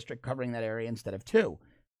one district covering that area instead of two.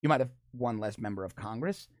 You might have one less member of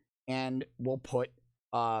Congress, and we'll put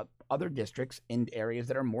other districts in areas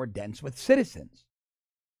that are more dense with citizens.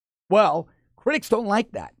 Well, critics don't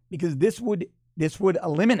like that because this would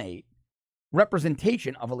eliminate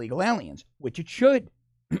representation of illegal aliens, which it should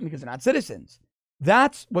because they're not citizens.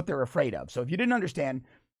 That's what they're afraid of. So if you didn't understand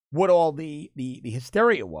what all the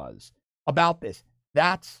hysteria was about this,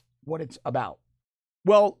 that's what it's about.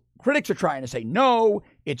 Well, critics are trying to say, no,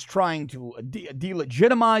 it's trying to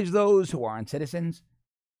delegitimize those who aren't citizens.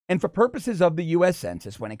 And for purposes of the U.S.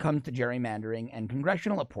 Census, when it comes to gerrymandering and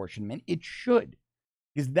congressional apportionment, it should,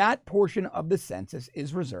 because that portion of the census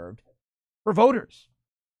is reserved for voters.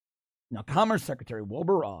 Now, Commerce Secretary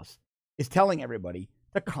Wilbur Ross is telling everybody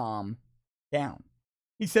to calm down.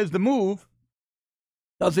 He says the move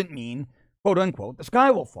doesn't mean, quote unquote, the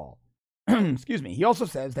sky will fall. Excuse me. He also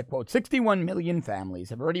says that, quote, 61 million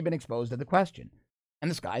families have already been exposed to the question,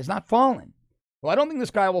 and the sky is not falling. Well, I don't think the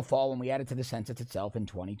sky will fall when we add it to the census itself in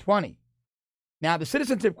 2020. Now, the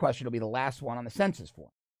citizenship question will be the last one on the census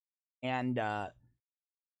form. And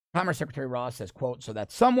Commerce Secretary Ross says, quote, so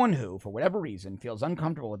that someone who, for whatever reason, feels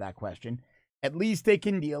uncomfortable with that question, at least they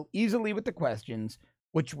can deal easily with the questions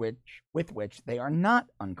with which they are not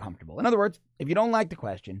uncomfortable. In other words, if you don't like the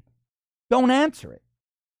question, don't answer it.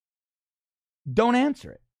 Don't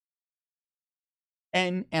answer it.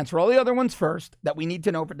 And answer all the other ones first that we need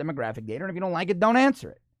to know for demographic data. And if you don't like it, don't answer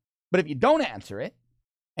it. But if you don't answer it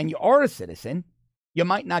and you are a citizen, you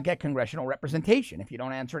might not get congressional representation. If you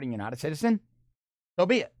don't answer it and you're not a citizen, so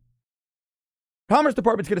be it. Commerce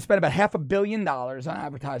Department's going to spend about $500 million on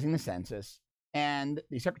advertising the census. And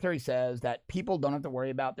the secretary says that people don't have to worry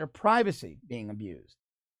about their privacy being abused.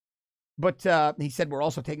 But he said we're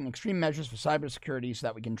also taking extreme measures for cybersecurity so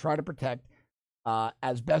that we can try to protect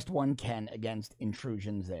as best one can against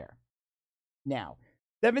intrusions there. Now,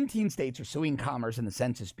 17 states are suing Commerce and the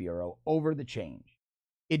Census Bureau over the change.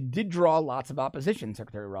 It did draw lots of opposition,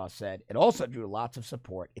 Secretary Ross said. It also drew lots of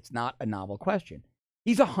support. It's not a novel question.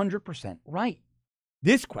 He's 100% right.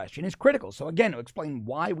 This question is critical. So again, to explain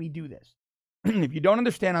why we do this. If you don't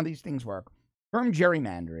understand how these things work, term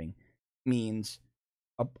gerrymandering means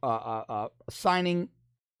assigning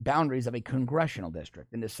boundaries of a congressional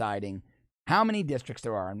district and deciding how many districts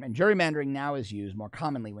there are. And gerrymandering now is used more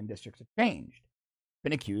commonly when districts have changed.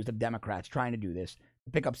 Been accused of Democrats trying to do this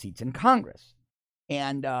to pick up seats in Congress.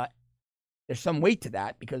 And there's some weight to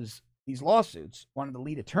that because these lawsuits, one of the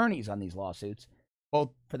lead attorneys on these lawsuits,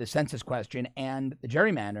 both for the census question and the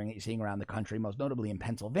gerrymandering that you're seeing around the country, most notably in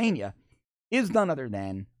Pennsylvania, is none other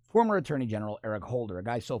than former Attorney General Eric Holder, a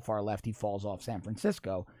guy so far left he falls off San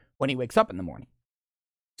Francisco when he wakes up in the morning.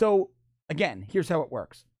 So, again, here's how it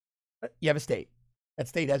works. You have a state. That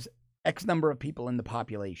state has X number of people in the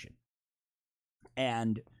population.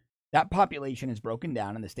 And that population is broken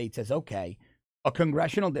down, and the state says, okay, a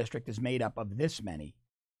congressional district is made up of this many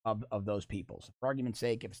of those people. So for argument's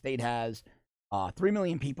sake, if a state has 3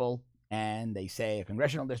 million people, and they say a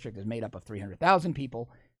congressional district is made up of 300,000 people,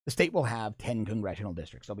 the state will have 10 congressional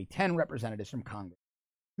districts. There'll be 10 representatives from Congress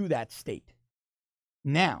to that state.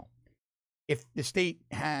 Now, if the state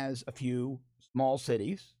has a few small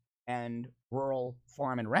cities and rural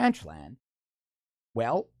farm and ranch land,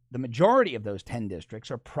 well, the majority of those 10 districts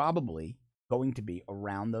are probably going to be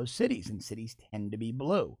around those cities, and cities tend to be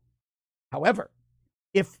blue. However,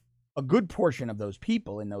 if a good portion of those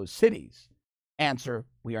people in those cities answer,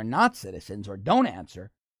 we are not citizens, or don't answer,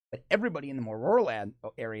 but everybody in the more rural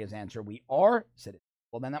areas answer, we are citizens,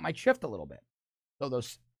 well, then that might shift a little bit. So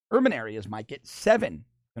those urban areas might get 7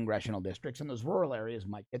 congressional districts, and those rural areas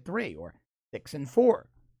might get 3 or 6 and 4.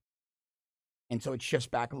 And so it shifts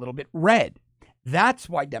back a little bit red. That's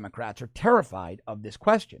why Democrats are terrified of this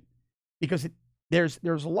question, because there's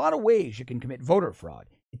a lot of ways you can commit voter fraud.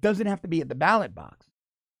 It doesn't have to be at the ballot box.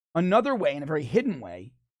 Another way, in a very hidden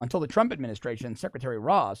way, until the Trump administration and Secretary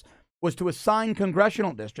Ross, was to assign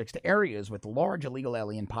congressional districts to areas with large illegal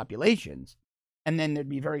alien populations, and then there'd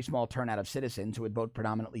be a very small turnout of citizens who would vote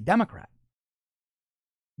predominantly Democrat.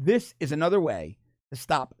 This is another way to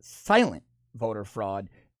stop silent voter fraud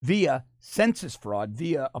via census fraud,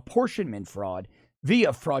 via apportionment fraud,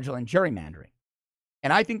 via fraudulent gerrymandering.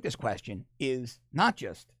 And I think this question is not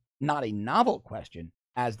a novel question,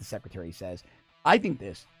 as the secretary says. I think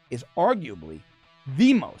this is arguably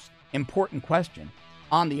the most important question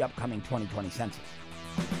on the upcoming 2020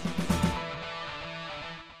 census.